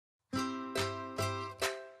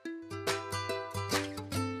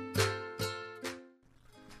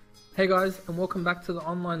Hey guys, and welcome back to the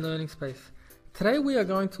online learning space. Today we are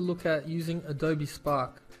going to look at using Adobe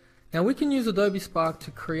Spark. Now we can use Adobe Spark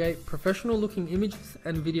to create professional looking images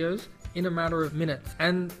and videos in a matter of minutes.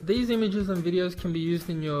 And these images and videos can be used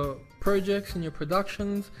in your projects and your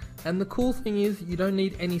productions. And the cool thing is you don't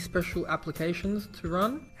need any special applications to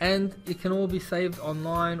run, and it can all be saved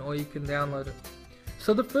online or you can download it.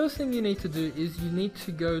 So the first thing you need to do is you need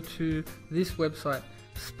to go to this website,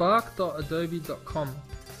 spark.adobe.com.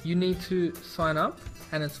 You need to sign up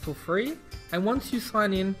and it's for free, and once you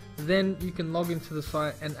sign in, then you can log into the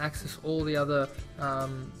site and access all the other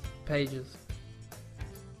pages.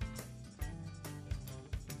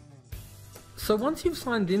 So once you've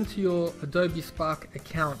signed into your Adobe Spark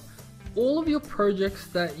account, all of your projects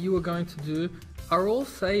that you are going to do are all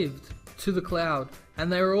saved to the cloud,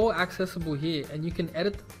 and they're all accessible here, and you can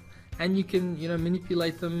edit them and you can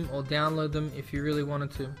manipulate them or download them if you really wanted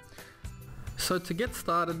to. So to get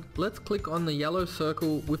started, let's click on the yellow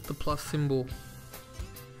circle with the plus symbol,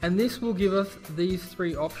 and this will give us these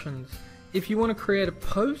three options. If you want to create a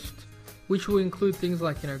post, which will include things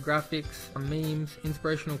like graphics, memes,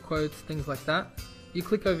 inspirational quotes, things like that, you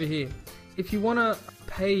click over here. If you want a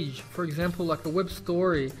page, for example like a web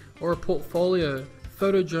story or a portfolio,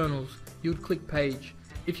 photo journals, you would click page.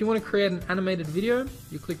 If you want to create an animated video,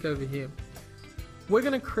 you click over here. We're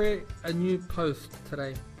going to create a new post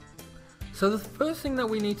today. So the first thing that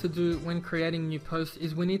we need to do when creating new posts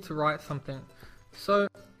is we need to write something. So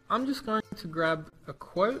I'm just going to grab a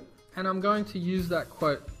quote and I'm going to use that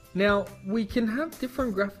quote. Now we can have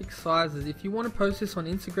different graphic sizes. If you want to post this on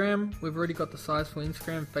Instagram, we've already got the size for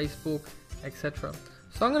Instagram, Facebook, etc.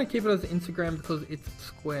 So I'm going to keep it as Instagram because it's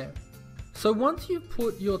square. So once you've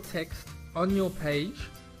put your text on your page,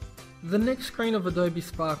 the next screen of Adobe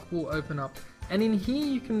Spark will open up, and in here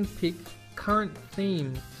you can pick current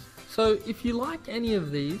themes. So if you like any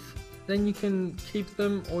of these, then you can keep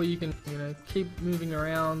them, or you can keep moving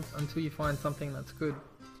around until you find something that's good.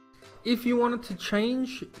 If you wanted to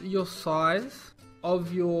change your size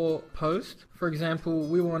of your post, for example,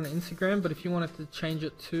 we were on Instagram, but if you wanted to change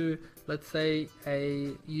it to, let's say,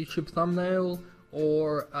 a YouTube thumbnail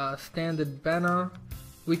or a standard banner,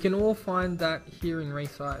 we can all find that here in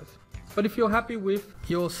resize. But if you're happy with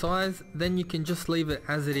your size, then you can just leave it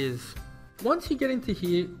as it is. Once you get into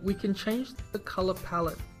here, we can change the color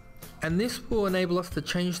palette, and this will enable us to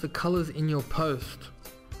change the colors in your post.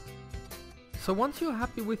 So once you're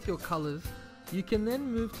happy with your colors, you can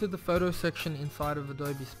then move to the photo section inside of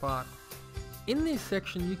Adobe Spark. In this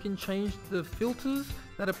section, you can change the filters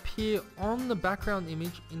that appear on the background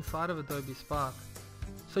image inside of Adobe Spark.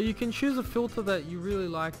 So you can choose a filter that you really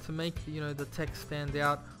like to make the text stand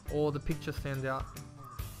out or the picture stand out.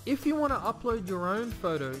 If you want to upload your own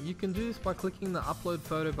photo, you can do this by clicking the upload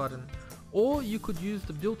photo button, or you could use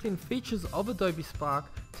the built-in features of Adobe Spark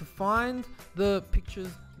to find the pictures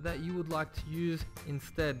that you would like to use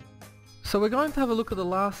instead. So we're going to have a look at the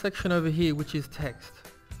last section over here, which is text.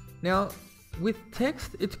 Now with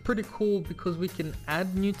text, it's pretty cool because we can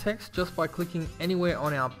add new text just by clicking anywhere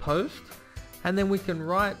on our post, and then we can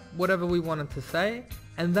write whatever we wanted to say,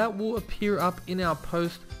 and that will appear up in our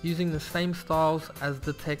post using the same styles as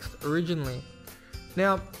the text originally.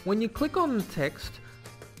 Now when you click on the text,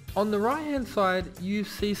 on the right hand side you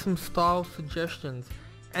see some style suggestions,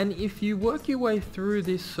 and if you work your way through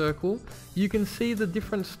this circle, you can see the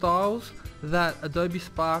different styles that Adobe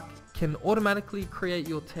Spark can automatically create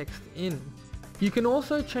your text in. You can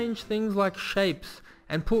also change things like shapes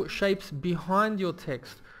and put shapes behind your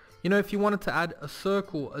text. If you wanted to add a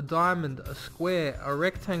circle, a diamond, a square, a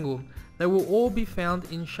rectangle, they will all be found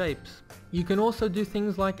in shapes. You can also do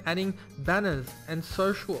things like adding banners and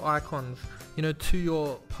social icons, to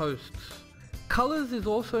your posts. Colors is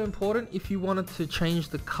also important. If you wanted to change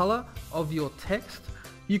the color of your text,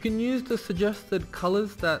 you can use the suggested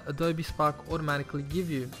colors that Adobe Spark automatically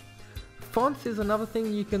give you. Fonts is another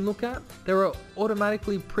thing you can look at. There are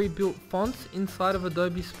automatically pre-built fonts inside of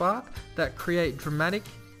Adobe Spark that create dramatic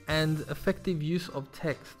and effective use of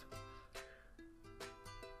text.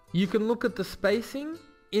 You can look at the spacing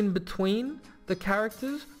in between the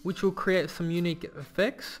characters, which will create some unique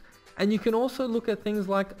effects, and you can also look at things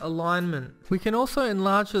like alignment. We can also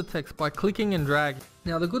enlarge the text by clicking and drag.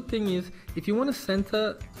 Now the good thing is, if you want to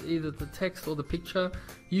center either the text or the picture,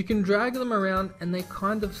 you can drag them around and they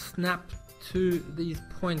kind of snap to these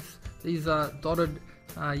points, these dotted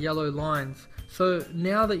yellow lines. So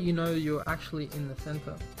now that you know you're actually in the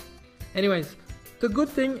center. Anyways, the good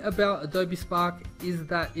thing about Adobe Spark is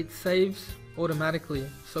that it saves automatically.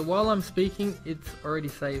 So while I'm speaking, it's already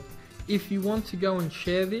saved. If you want to go and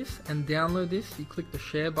share this and download this, you click the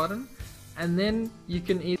share button, and then you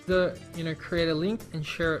can either create a link and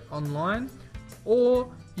share it online,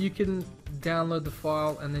 or you can download the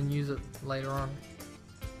file and then use it later on.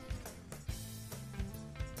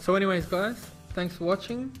 So anyways guys, thanks for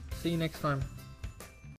watching, see you next time.